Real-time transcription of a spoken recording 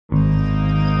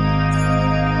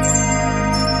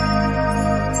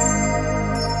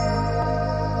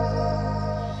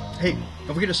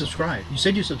Don't forget to subscribe. You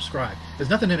said you subscribe. There's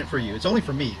nothing in it for you. It's only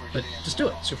for me, but just do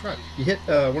it. Subscribe. You hit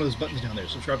one of those buttons down there.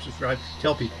 Subscribe, subscribe.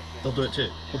 Tell people. They'll do it too.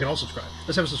 We can all subscribe.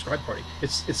 Let's have a subscribe party.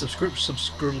 It's subscriptious.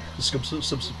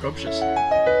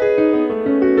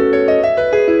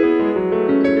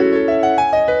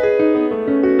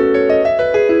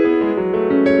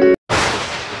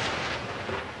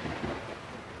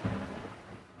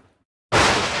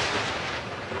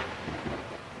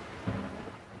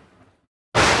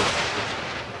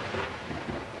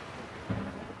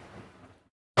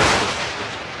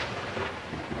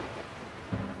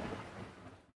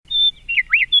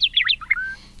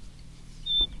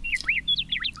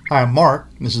 Hi, I'm Mark,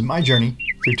 and this is my journey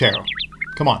through tarot.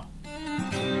 Come on.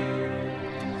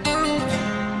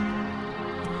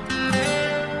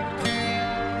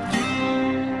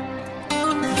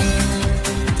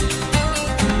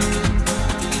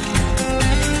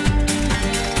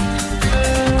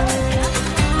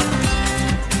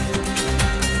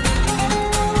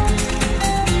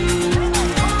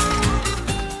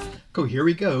 Cool, here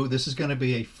we go. This is going to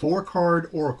be a 4-card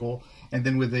oracle, and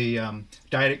then with a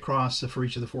Dyadic cross for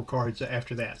each of the 4 cards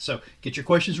after that. So get your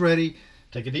questions ready,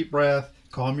 take a deep breath,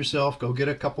 calm yourself, go get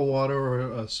a cup of water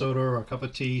or a soda or a cup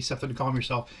of tea, something to calm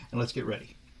yourself, and let's get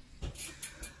ready.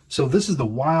 So this is the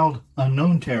Wild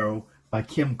Unknown Tarot by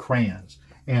Kim Krans,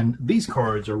 and these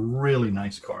cards are really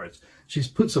nice cards. She's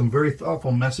put some very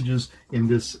thoughtful messages in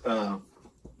this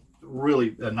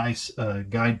really nice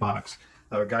guide box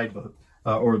or guidebook.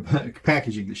 Or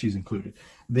packaging that she's included.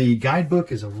 The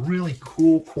guidebook is a really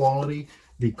cool quality.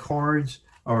 The cards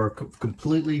are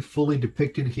completely, fully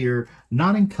depicted here,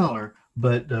 not in color,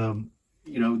 but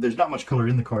you know, there's not much color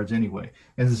in the cards anyway.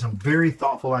 And there's some very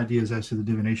thoughtful ideas as to the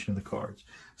divination of the cards.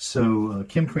 So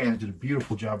Kim Krans did a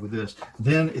beautiful job with this.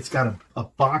 Then it's got a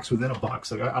box within a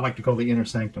box. I like to call the inner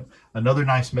sanctum. Another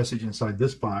nice message inside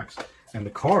this box. And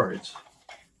the cards,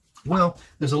 well,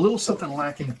 there's a little something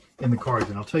lacking in the cards,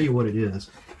 and I'll tell you what it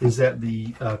is that the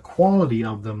quality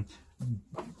of them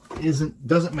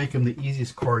doesn't make them the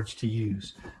easiest cards to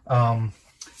use.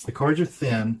 The cards are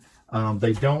thin.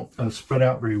 They don't spread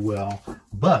out very well,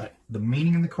 but the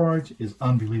meaning in the cards is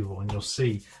unbelievable, and you'll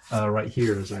see right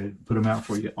here as I put them out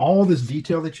for you. All this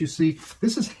detail that you see,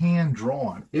 this is hand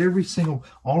drawn.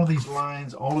 All of these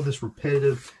lines, all of this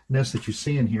repetitiveness that you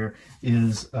see in here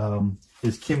is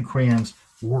Kim Krans'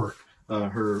 work.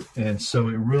 And so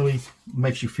it really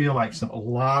makes you feel like a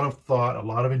lot of thought, a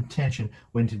lot of intention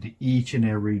went into each and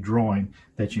every drawing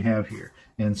that you have here.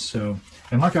 And so,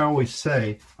 and like I always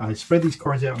say, I spread these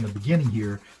cards out in the beginning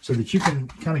here so that you can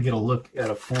kind of get a look at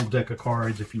a full deck of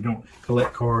cards if you don't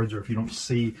collect cards or if you don't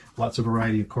see lots of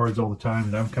variety of cards all the time.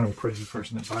 And I'm kind of a crazy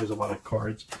person that buys a lot of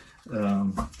cards,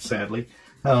 sadly.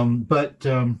 But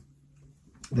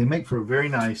they make for a very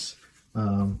nice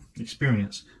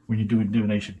experience when you're doing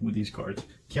divination with these cards.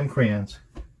 Kim Krans,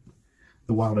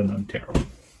 the Wild Unknown Tarot.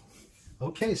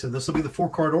 Okay, so this will be the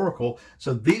 4-card oracle.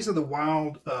 So these are the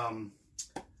Wild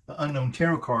Unknown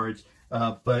Tarot cards,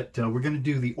 but we're going to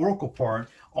do the oracle part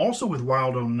also with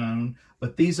Wild Unknown,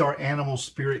 but these are animal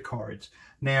spirit cards.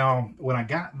 Now, when I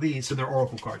got these, so they're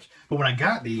oracle cards, but when I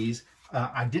got these,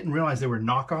 I didn't realize they were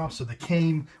knockoffs, so they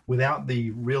came without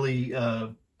the really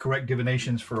correct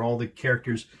divinations for all the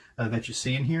characters that you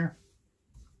see in here.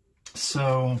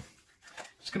 So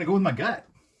just gonna go with my gut.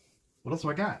 What else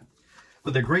have I got?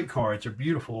 But they're great cards, they're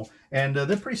beautiful, and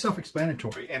they're pretty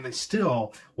self-explanatory. And they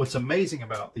still, what's amazing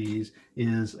about these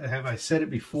is, have I said it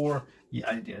before? Yeah,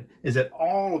 I did. Is that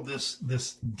all of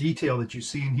this detail that you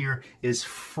see in here is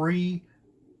free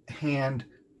hand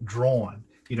drawn.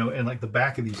 You know, and like the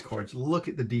back of these cards, look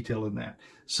at the detail in that.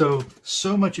 So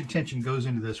much intention goes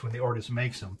into this when the artist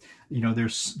makes them. You know,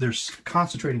 they're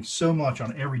concentrating so much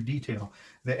on every detail.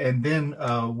 And then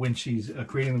when she's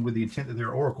creating them with the intent that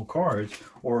they're oracle cards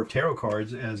or tarot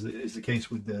cards, as is the case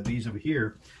with these over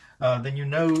here, then you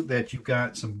know that you've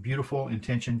got some beautiful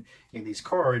intention in these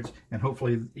cards, and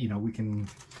hopefully, you know, we can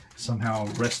somehow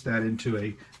wrest that into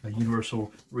a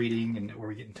universal reading, and where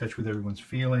we get in touch with everyone's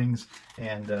feelings.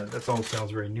 And that all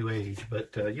sounds very new age,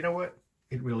 but you know what?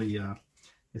 It really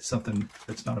is something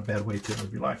that's not a bad way to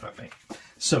live your life, I think.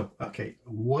 So, okay,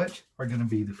 what are going to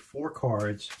be the 4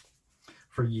 cards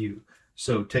for you?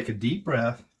 So take a deep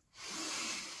breath.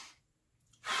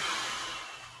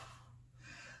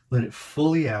 Let it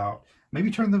fully out.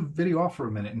 Maybe turn the video off for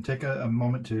a minute and take a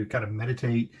moment to kind of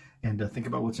meditate and think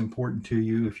about what's important to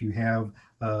you. If you have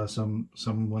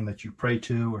someone that you pray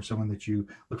to, or someone that you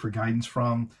look for guidance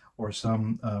from, or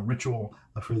some ritual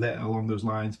for that along those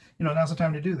lines, you know, now's the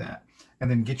time to do that. And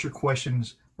then get your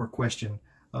questions or question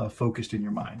focused in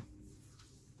your mind.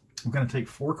 I'm going to take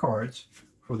 4 cards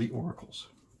for the oracles.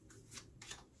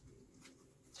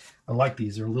 I like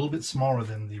these. They're a little bit smaller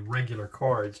than the regular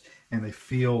cards, and they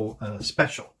feel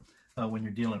special when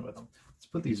you're dealing with them. Let's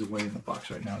put these away in the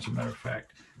box right now. As a matter of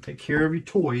fact, take care of your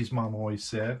toys, Mom always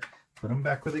said. Put them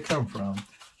back where they come from,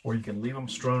 or you can leave them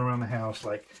strewn around the house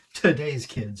like today's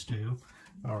kids do.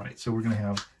 All right, so we're going to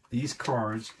have these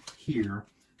cards here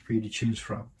for you to choose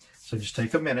from. So just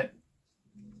take a minute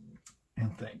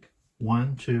and think.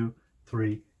 1, 2,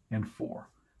 3, and 4.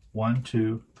 1,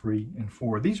 2, 3, and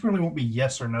 4. These really won't be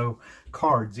yes or no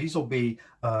cards. These will be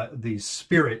the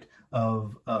spirit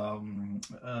of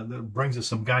that brings us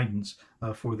some guidance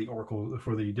for the oracle,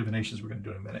 for the divinations we're going to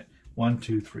do in a minute. 1,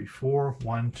 2, 3, 4.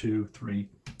 1, 2, 3,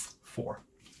 4.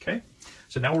 Okay,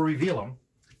 so now we'll reveal them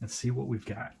and see what we've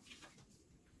got.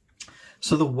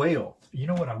 So the whale. You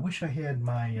know what? I wish I had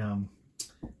my.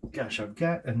 Gosh, I've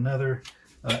got another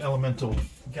elemental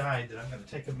guide that I'm going to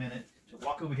take a minute to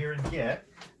walk over here and get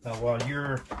while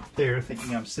you're there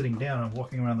thinking I'm sitting down. I'm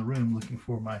walking around the room looking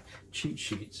for my cheat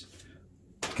sheets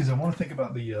because I want to think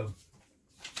about the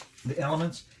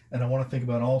elements, and I want to think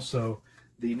about also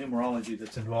the numerology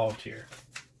that's involved here.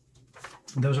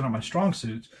 Those are not my strong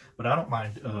suits, but I don't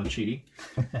mind cheating.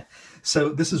 So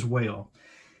this is whale,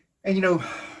 and you know,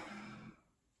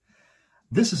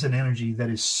 this is an energy that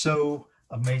is so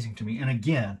amazing to me. And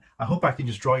again, I hope I can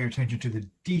just draw your attention to the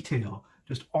detail,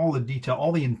 just all the detail,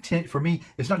 all the intent. For me,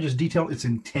 it's not just detail, it's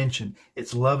intention.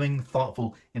 It's loving,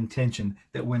 thoughtful intention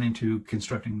that went into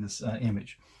constructing this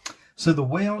image. So the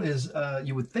whale is,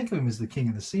 you would think of him as the king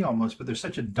of the sea almost, but they're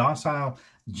such a docile,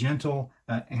 gentle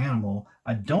animal.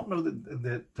 I don't know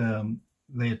that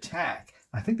they attack.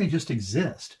 I think they just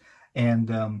exist.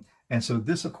 And so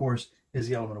this, of course, is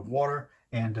the element of water.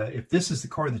 And if this is the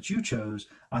card that you chose,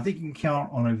 I think you can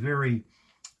count on a very,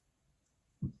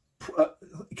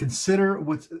 consider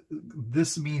what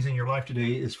this means in your life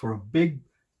today is for a big,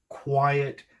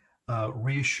 quiet,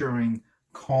 reassuring,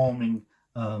 calming,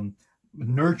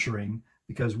 nurturing,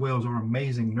 because whales are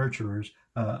amazing nurturers,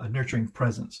 a nurturing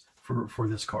presence for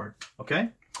this card.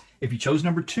 Okay? If you chose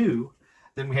number 2,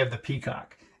 then we have the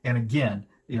peacock. And again,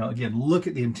 look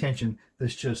at the intention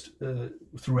that's just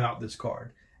throughout this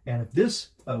card. And if this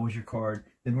was your card,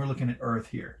 then we're looking at earth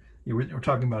here. We're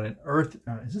talking about an earth.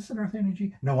 Is this an earth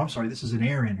energy? No, I'm sorry. This is an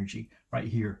air energy right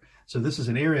here. So this is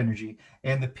an air energy.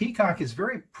 And the peacock is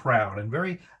very proud and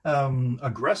very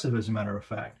aggressive, as a matter of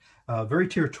fact. Very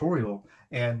territorial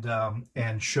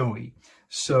and showy.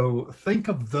 So think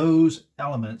of those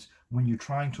elements when you're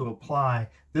trying to apply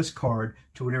this card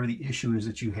to whatever the issue is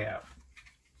that you have.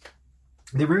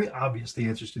 They're very obvious, the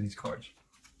answers to these cards.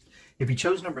 If you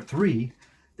chose number 3,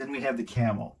 then we have the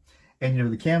camel.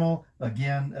 And the camel,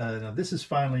 again, this is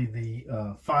finally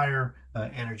the fire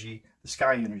energy, the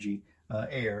sky energy,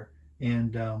 air,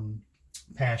 and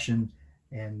passion,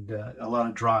 and a lot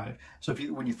of drive. So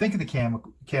when you think of the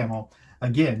camel,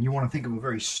 again, you want to think of a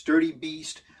very sturdy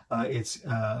beast. It's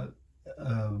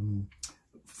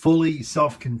fully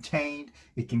self-contained.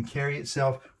 It can carry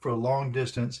itself for a long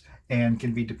distance and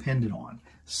can be depended on.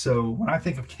 So when I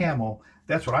think of camel,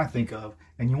 that's what I think of.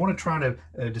 And you want to try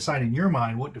to decide in your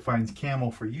mind what defines camel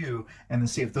for you, and then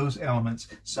see if those elements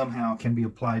somehow can be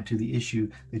applied to the issue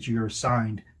that you're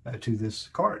assigned to this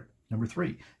card, number 3.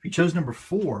 If you chose number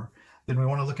 4, then we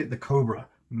want to look at the cobra.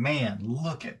 Man,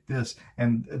 look at this.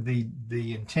 And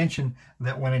the intention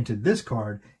that went into this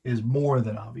card is more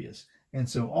than obvious. And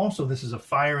so also this is a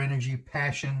fire energy,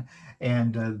 passion,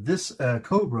 and this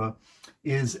cobra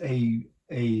is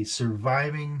a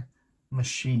surviving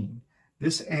machine.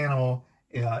 This animal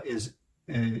is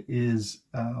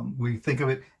we think of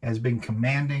it as being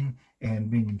commanding and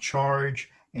being in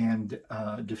charge and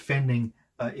defending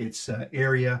its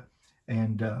area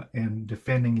and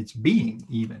defending its being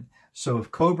even. So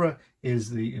if Cobra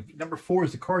is if number 4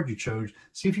 is the card you chose,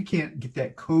 see if you can't get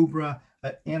that Cobra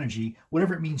energy,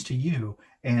 whatever it means to you,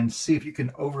 and see if you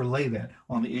can overlay that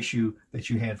on the issue that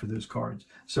you had for those cards.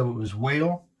 So it was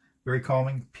whale, very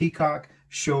calming, peacock,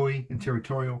 showy and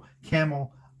territorial,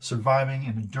 camel, surviving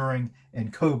and enduring,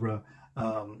 and cobra,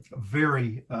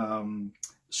 very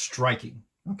striking,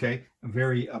 okay?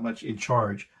 Very much in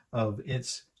charge of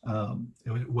its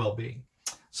well-being.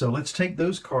 So let's take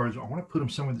those cards. I want to put them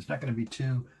somewhere that's not going to be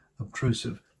too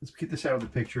obtrusive. Let's get this out of the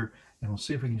picture, and we'll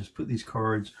see if we can just put these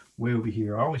cards way over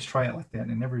here. I always try it like that,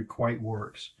 and it never quite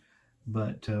works.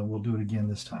 But we'll do it again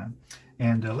this time.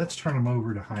 And let's turn them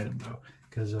over to hide them, though,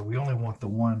 because we only want the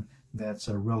one that's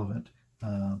relevant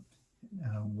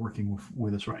working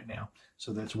with us right now.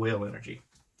 So that's whale energy.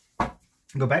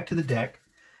 Go back to the deck.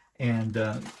 And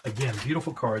again,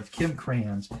 beautiful cards. Kim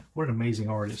Kranz, what an amazing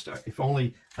artist. If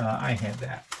only I had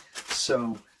that.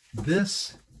 So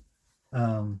this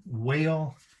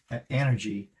whale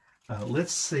energy,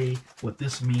 let's see what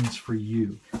this means for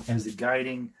you as the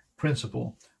guiding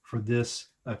principle for this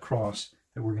cross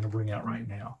that we're going to bring out right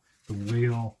now. The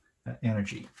whale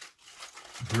energy.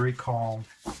 Very calm,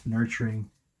 nurturing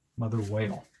mother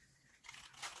whale.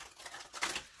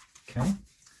 Okay,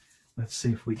 let's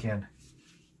see if we can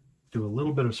do a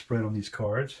little bit of spread on these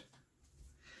cards.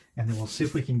 And then we'll see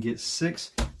if we can get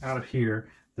 6 out of here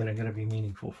that are going to be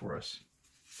meaningful for us.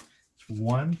 It's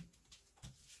 1.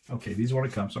 Okay, these want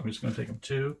to come, so I'm just going to take them.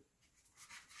 2,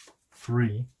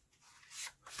 3,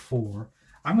 4.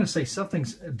 I'm going to say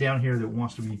something's down here that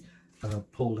wants to be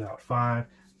pulled out. 5.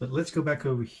 But let's go back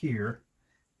over here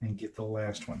and get the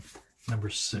last one, number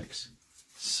 6.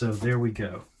 So there we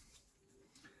go.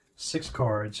 6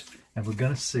 cards, and we're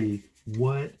going to see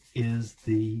what is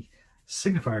the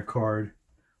signifier card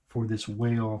for this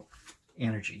whale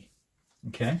energy.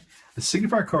 Okay, the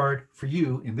signifier card for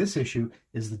you in this issue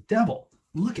is the devil.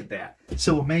 Look at that,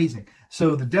 so amazing.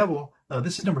 So the devil,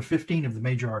 this is number 15 of the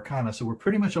major arcana, so we're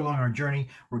pretty much along our journey.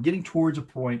 We're getting towards a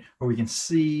point where we can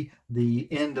see the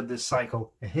end of this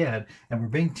cycle ahead, and we're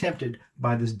being tempted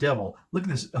by this devil. Look at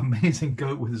this amazing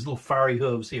goat with his little fiery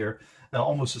hooves here,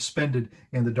 almost suspended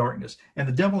in the darkness. And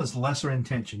the devil is lesser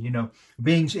intention, you know,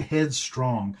 being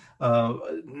headstrong,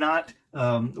 not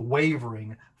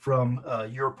wavering from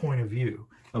your point of view.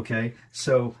 Okay,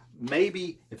 so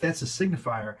maybe if that's a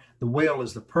signifier, the whale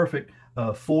is the perfect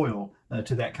foil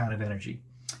to that kind of energy.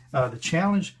 The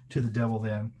challenge to the devil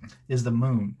then is the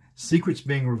moon. Secrets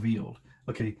being revealed.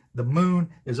 Okay, the moon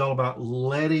is all about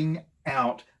letting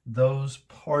out those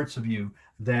parts of you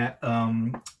that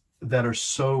that are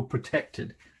so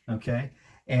protected. Okay,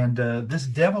 and this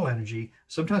devil energy,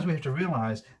 sometimes we have to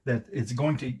realize that it's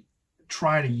going to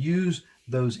try to use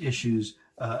those issues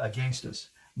against us,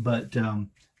 but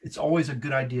it's always a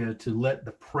good idea to let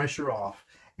the pressure off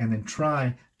and then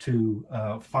try to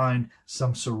find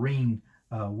some serene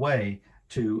way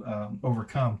to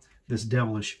overcome this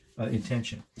devilish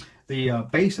intention. The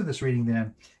base of this reading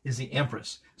then is the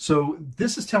Empress. So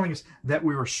this is telling us that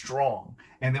we are strong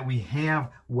and that we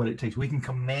have what it takes. We can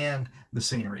command the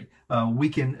scenery. We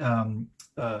can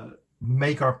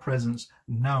make our presence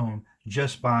known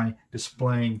just by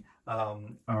displaying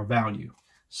our value.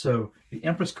 So the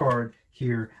Empress card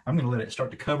here, I'm going to let it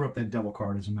start to cover up that devil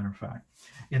card, as a matter of fact.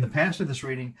 In the past of this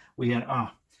reading, we had,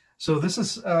 so this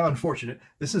is unfortunate.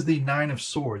 This is the 9 of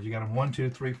Swords. You got them 1, 2,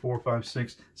 3, 4, 5,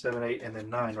 6, 7, 8, and then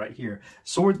 9 right here.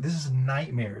 Sword, this is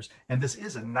nightmares, and this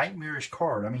is a nightmarish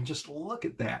card. I mean, just look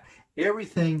at that.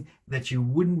 Everything that you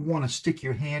wouldn't want to stick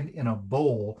your hand in a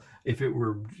bowl if it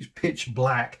were pitch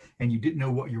black and you didn't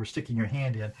know what you were sticking your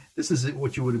hand in. This is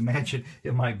what you would imagine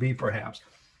it might be, perhaps.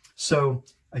 So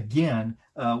again,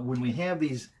 when we have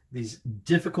these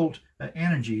difficult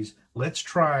energies, let's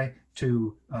try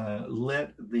to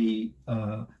let the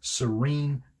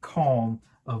serene calm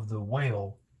of the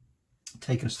whale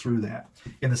take us through that.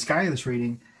 In the sky of this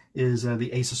reading is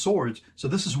the Ace of Swords. So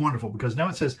this is wonderful because now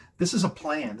it says this is a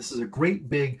plan. This is a great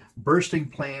big bursting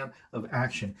plan of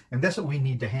action, and that's what we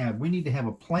need to have. We need to have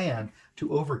a plan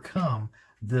to overcome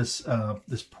this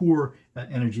this poor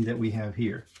energy that we have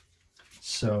here.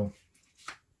 So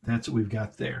that's what we've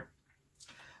got there.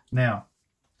 Now,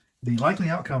 the likely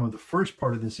outcome of the first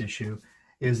part of this issue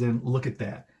is then look at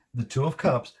that. The Two of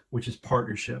Cups, which is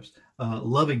partnerships,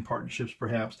 loving partnerships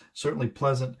perhaps, certainly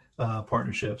pleasant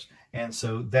partnerships. And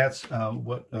so that's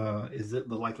what is the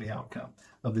likely outcome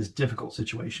of this difficult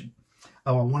situation.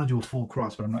 Oh, I want to do a full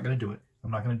cross, but I'm not going to do it.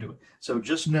 I'm not going to do it. So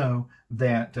just know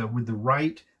that with the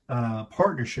right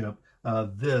partnership,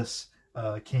 this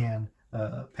can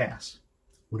pass,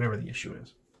 whatever the issue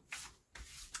is.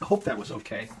 I hope that was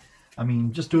okay. I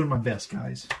mean, just doing my best,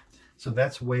 guys. So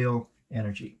that's whale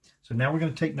energy. So now we're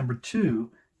going to take number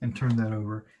 2 and turn that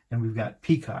over, and we've got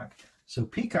Peacock. So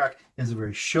Peacock is a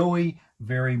very showy,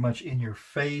 very much in your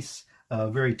face,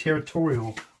 very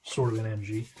territorial sort of an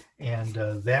energy, and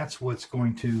that's what's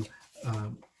going to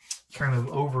kind of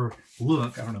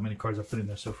overlook, I don't know how many cards I've put in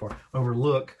there so far,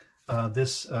 overlook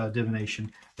this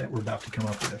divination that we're about to come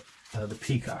up with, the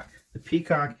Peacock. The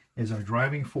Peacock is our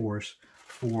driving force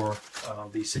for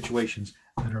these situations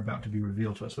that are about to be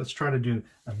revealed to us. Let's try to do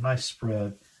a nice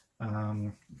spread.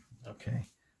 Okay,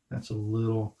 that's a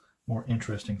little more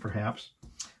interesting perhaps.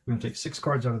 We're going to take 6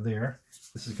 cards out of there.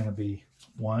 This is going to be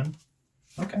 1,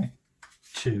 okay,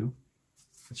 2,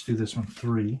 let's do this one,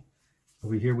 3.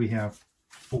 Over here we have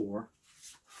 4,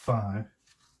 5,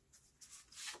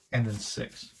 and then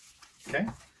 6. Okay,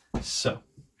 so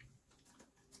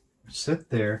sit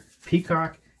there.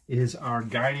 Peacock is our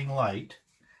guiding light,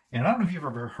 And I don't know if you've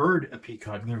ever heard a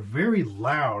peacock. They're very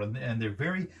loud, and they're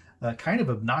very kind of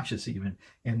obnoxious even.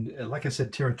 And like I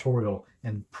said, territorial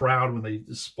and proud when they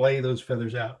display those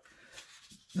feathers out.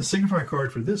 The signifier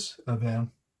card for this event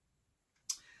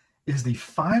is the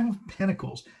Five of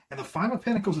Pentacles. And the Five of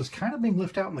Pentacles is kind of being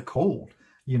left out in the cold.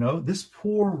 You know, this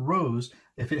poor rose,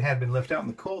 if it had been left out in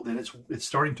the cold, then it's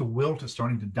starting to wilt, it's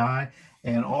starting to die,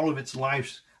 and all of its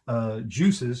life's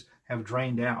juices have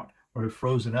drained out or have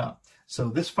frozen up. So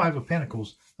this Five of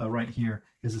Pentacles right here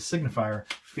is a signifier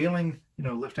feeling, you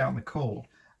know, left out in the cold.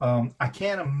 I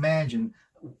can't imagine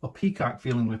a peacock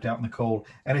feeling left out in the cold.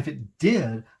 And if it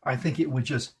did, I think it would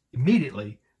just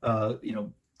immediately, you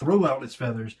know, throw out its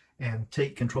feathers and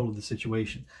take control of the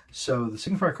situation. So the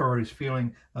signifier card is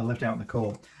feeling left out in the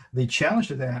cold. The challenge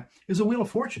to that is a Wheel of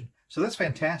Fortune. So that's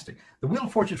fantastic. The Wheel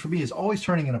of Fortune for me is always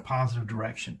turning in a positive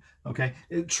direction. Okay,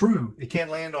 true, it can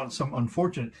land on some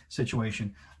unfortunate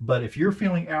situation, but if you're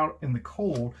feeling out in the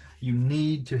cold, you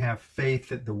need to have faith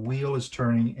that the wheel is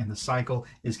turning and the cycle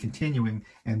is continuing,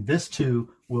 and this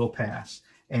too will pass.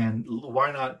 And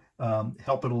why not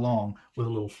help it along with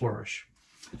a little flourish?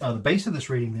 The base of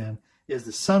this reading then is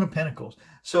the Son of Pentacles.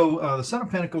 So the Son of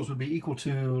Pentacles would be equal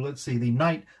to, let's see, the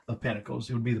Knight of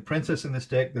Pentacles. It would be the princess in this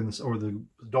deck, then or the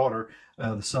daughter,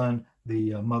 the son,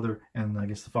 the mother, and I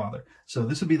guess the father. So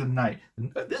this would be the Knight.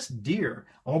 This deer,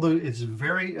 although it's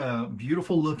very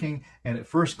beautiful looking, and at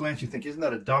first glance you think, isn't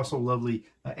that a docile, lovely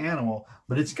animal?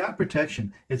 But it's got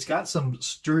protection. It's got some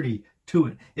sturdy to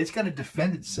it. It's going to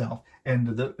defend itself,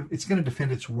 and it's going to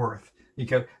defend its worth.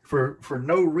 Because for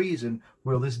no reason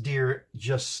will this deer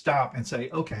just stop and say,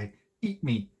 okay, eat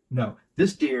me. No,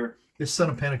 this deer, this Son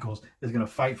of Pentacles, is going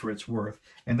to fight for its worth.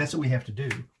 And that's what we have to do.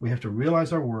 We have to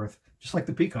realize our worth, just like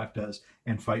the peacock does,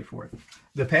 and fight for it.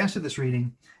 The past of this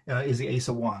reading is the Ace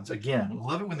of Wands. Again,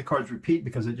 love it when the cards repeat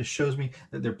because it just shows me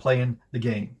that they're playing the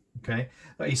game. Okay,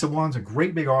 Ace of Wands, a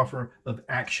great big offer of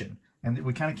action. And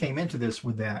we kind of came into this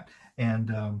with that.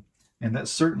 And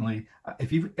that's certainly,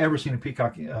 if you've ever seen a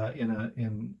peacock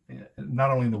in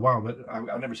not only in the wild, but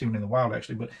I've never seen one in the wild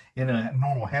actually, but in a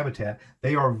normal habitat,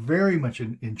 they are very much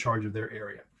in charge of their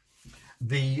area.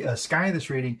 The sky of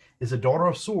this reading is a Daughter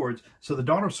of Swords. So the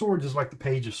Daughter of Swords is like the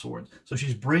Page of Swords. So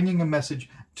she's bringing a message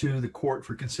to the court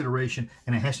for consideration,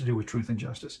 and it has to do with truth and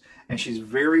justice. And she's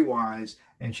very wise,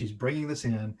 and she's bringing this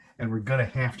in, and we're going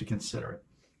to have to consider it.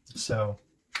 So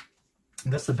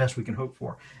that's the best we can hope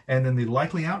for. And then the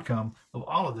likely outcome of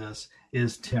all of this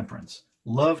is Temperance.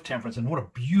 Love Temperance. And what a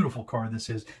beautiful card this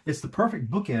is. It's the perfect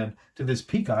bookend to this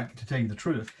peacock, to tell you the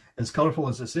truth. As colorful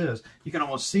as this is, you can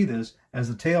almost see this as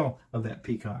the tail of that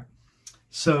peacock.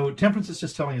 So Temperance is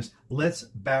just telling us, let's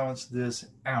balance this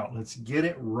out. Let's get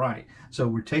it right. So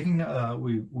we're taking,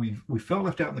 we felt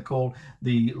left out in the cold.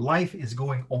 The life is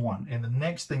going on, and the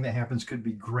next thing that happens could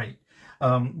be great.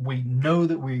 We know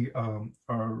that we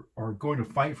are going to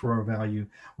fight for our value.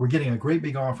 We're getting a great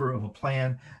big offer of a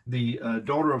plan. The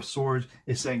Daughter of Swords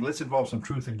is saying, let's involve some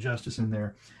truth and justice in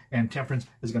there. And Temperance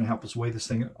is going to help us weigh this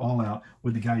thing all out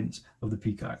with the guidance of the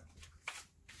peacock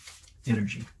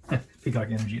energy. Peacock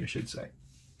energy, I should say.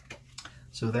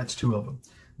 So that's two of them.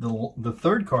 The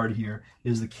third card here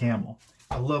is the Camel.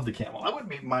 I love the camel. I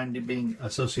wouldn't mind it being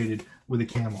associated with a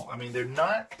camel. I mean, they're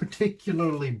not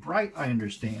particularly bright, I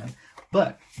understand,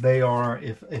 but they are,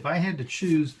 if I had to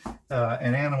choose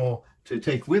an animal to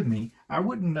take with me, I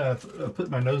wouldn't put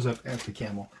my nose up at the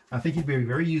camel. I think it'd be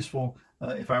very useful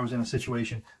if I was in a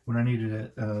situation when I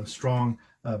needed a strong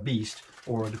beast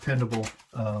or a dependable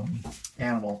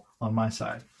animal on my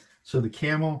side. So the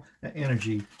camel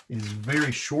energy is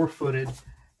very sure-footed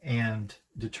and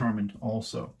determined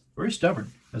also. Very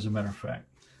stubborn, as a matter of fact.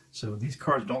 So these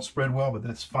cards don't spread well, but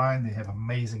that's fine. They have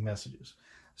amazing messages.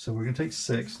 So we're going to take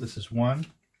 6. This is 1,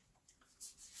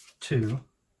 2,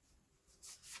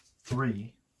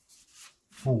 3,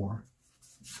 4,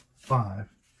 5,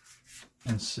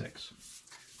 and 6.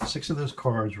 6 of those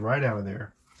cards right out of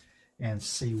there, and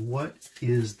see what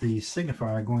is the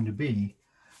signifier going to be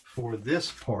for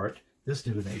this part, this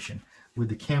divination, with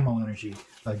the camel energy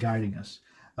guiding us.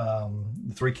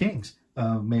 The 3 kings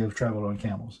may have traveled on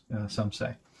camels, some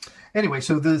say. Anyway,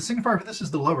 so the signifier for this is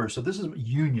the Lover. So this is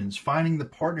unions, finding the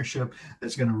partnership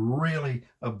that's going to really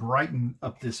brighten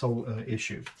up this whole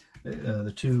issue.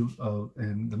 The 2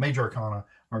 and the major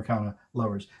arcana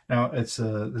lovers. Now it's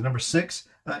the number 6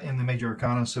 in the major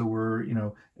arcana, so we're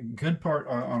a good part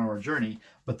on our journey.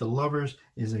 But the Lovers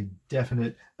is a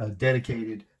definite,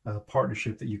 dedicated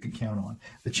partnership that you can count on.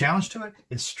 The challenge to it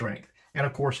is strength. And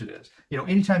of course it is. You know,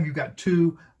 anytime you've got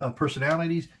two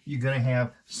personalities, you're going to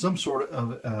have some sort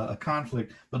of a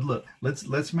conflict. But look,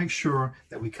 let's make sure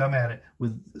that we come at it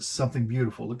with something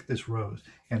beautiful. Look at this rose,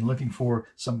 and looking for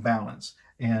some balance.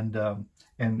 And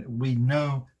we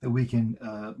know that we can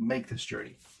make this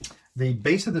journey. The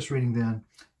base of this reading then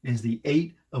is the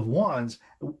Eight of Wands.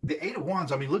 The Eight of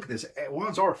Wands, I mean, look at this.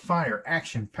 Wands are fire,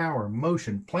 action, power,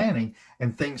 motion, planning,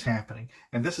 and things happening.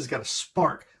 And this has got a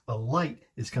spark. A light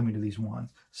is coming to these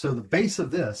wands. So the base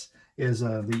of this is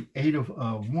the Eight of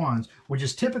Wands, which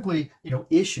is typically, you know,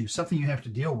 issues, something you have to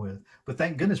deal with. But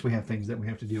thank goodness we have things that we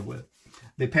have to deal with.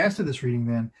 The past of this reading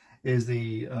then is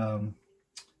the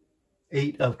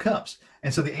Eight of Cups.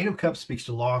 And so the Eight of Cups speaks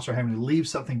to loss or having to leave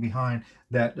something behind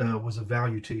that was of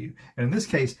value to you. And in this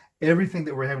case, everything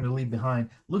that we're having to leave behind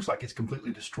looks like it's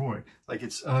completely destroyed, like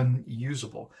it's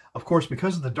unusable. Of course,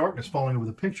 because of the darkness falling over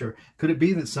the picture, could it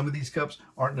be that some of these cups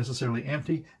aren't necessarily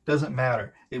empty? Doesn't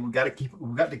matter. We've got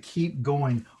to keep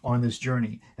going on this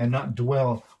journey and not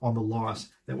dwell on the loss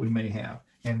that we may have.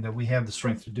 And we have the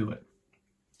strength to do it.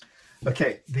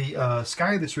 Okay, the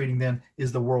sky of this reading then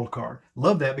is the World card.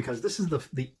 Love that because this is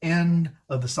the end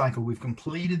of the cycle. We've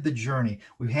completed the journey.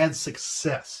 We've had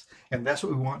success, and that's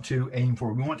what we want to aim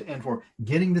for. We want to end for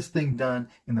getting this thing done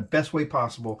in the best way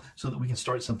possible so that we can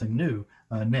start something new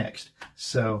next.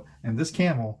 So, and this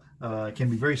camel can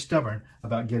be very stubborn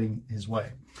about getting his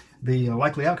way. The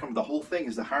likely outcome of the whole thing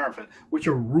is the Hierophant, which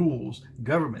are rules,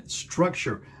 government,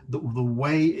 structure, the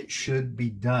way it should be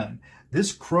done.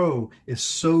 This crow is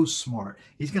so smart.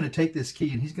 He's going to take this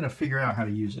key and he's going to figure out how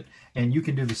to use it. And you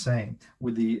can do the same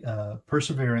with the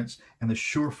perseverance and the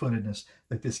sure-footedness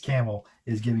that this camel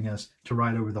is giving us to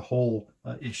ride over the whole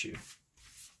issue.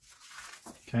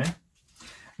 Okay?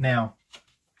 Now,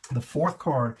 the fourth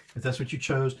card, if that's what you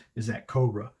chose, is that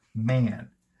Cobra. Man,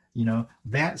 you know,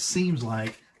 that seems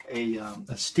like a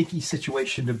sticky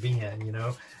situation to be in. You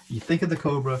know, you think of the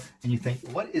Cobra and you think,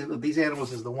 what of these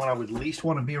animals is the one I would least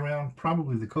want to be around?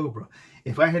 Probably the Cobra.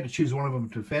 If I had to choose one of them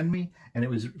to defend me and it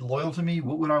was loyal to me,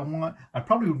 what would I want? I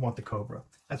probably would want the Cobra.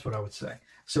 That's what I would say.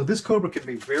 So this Cobra can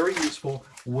be very useful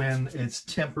when it's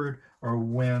tempered or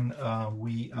when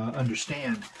we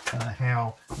understand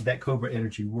how that Cobra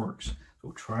energy works. So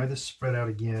we'll try this spread out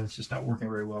again. It's just not working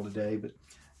very well today, but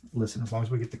listen, as long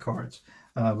as we get the cards.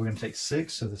 We're going to take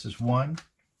 6, so this is 1,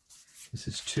 this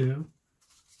is 2,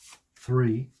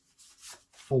 3,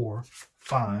 4,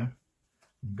 5.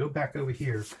 Go back over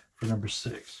here for number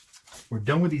 6. We're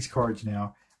done with these cards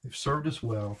now. They've served us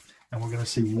well, and we're going to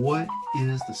see what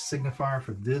is the signifier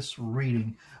for this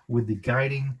reading with the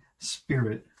guiding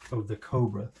spirit of the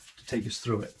Cobra to take us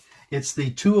through it. It's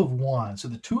the Two of Wands. So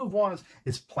the Two of Wands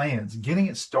is plans, getting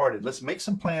it started. Let's make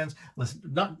some plans. Let's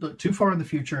not look too far in the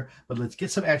future, but let's get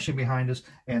some action behind us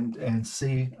and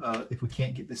see if we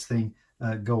can't get this thing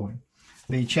going.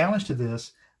 The challenge to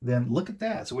this, then look at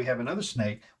that. So we have another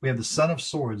snake. We have the Son of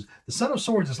Swords. The Son of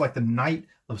Swords is like the knight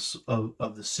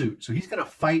of the suit. So he's going to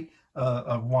fight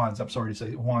Wands. I'm sorry to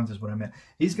say Wands is what I meant.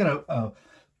 He's going to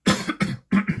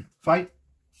fight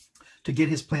to get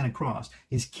his plan across.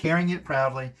 He's carrying it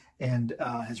proudly and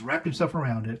has wrapped himself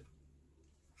around it.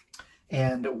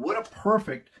 And what a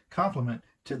perfect compliment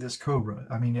to this Cobra.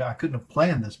 I mean, I couldn't have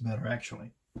planned this better,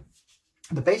 actually.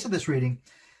 The base of this reading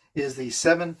is the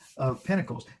Seven of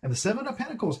Pentacles. And the Seven of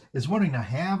Pentacles is wondering, now,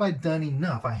 have I done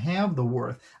enough? I have the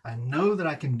worth. I know that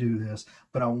I can do this,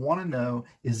 but I want to know,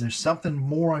 is there something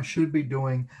more I should be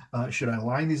doing? Should I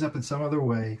line these up in some other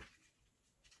way?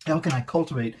 How can I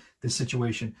cultivate this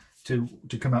situation to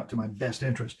come out to my best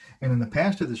interest? And in the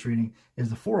past of this reading is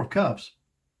the Four of Cups.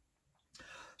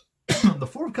 The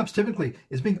Four of Cups typically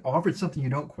is being offered something you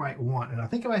don't quite want. And I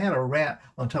think if I had a rat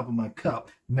on top of my cup,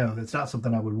 no, that's not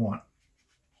something I would want.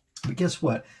 But guess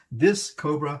what? This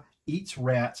Cobra eats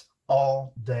rats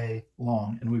all day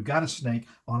long. And we've got a snake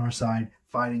on our side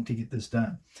fighting to get this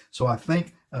done. So I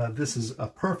think this is a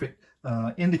perfect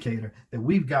indicator that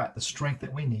we've got the strength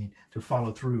that we need to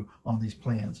follow through on these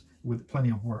plans with plenty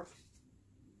of worth.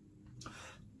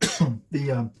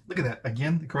 Look at that.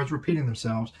 Again, the cards repeating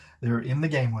themselves. They're in the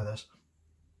game with us.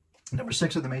 Number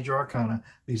 6 of the major arcana.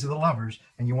 These are the lovers,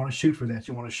 and you want to shoot for that.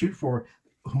 You want to shoot for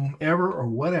whomever or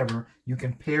whatever you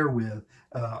can pair with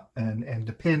and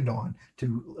depend on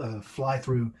to fly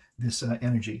through this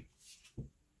energy.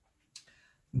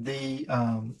 The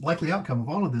likely outcome of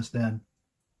all of this then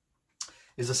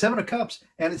is the Seven of Cups,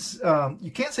 and it's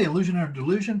you can't say illusion or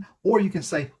delusion, or you can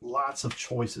say lots of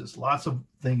choices, lots of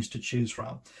things to choose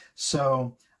from.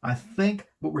 So I think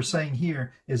what we're saying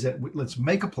here is that let's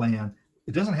make a plan.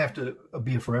 It doesn't have to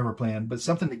be a forever plan, but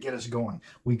something to get us going.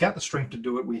 We got the strength to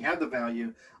do it. We have the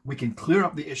value. We can clear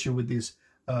up the issue with these,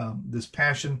 this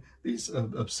passion, these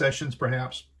obsessions,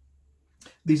 perhaps,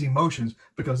 these emotions,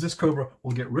 because this cobra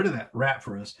will get rid of that rat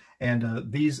for us. And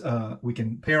these we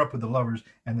can pair up with the lovers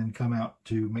and then come out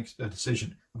to make a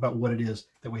decision about what it is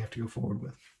that we have to go forward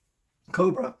with.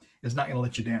 Cobra is not going to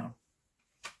let you down.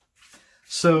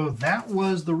 So that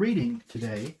was the reading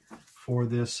today for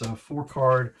this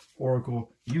 4-card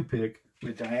Oracle you pick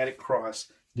with Dyadic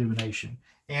Cross Divination.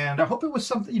 And I hope it was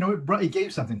something, you know, it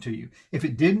gave something to you. If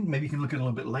it didn't, maybe you can look at it a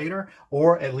little bit later,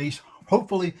 or at least,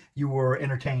 hopefully, you were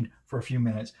entertained for a few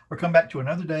minutes. Or come back to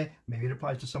another day. Maybe it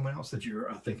applies to someone else that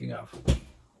you're thinking of.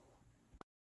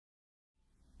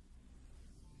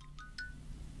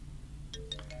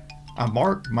 I'm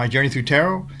Mark, My Journey Through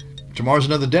Tarot. Tomorrow's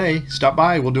another day. Stop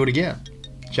by, we'll do it again.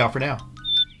 Ciao for now.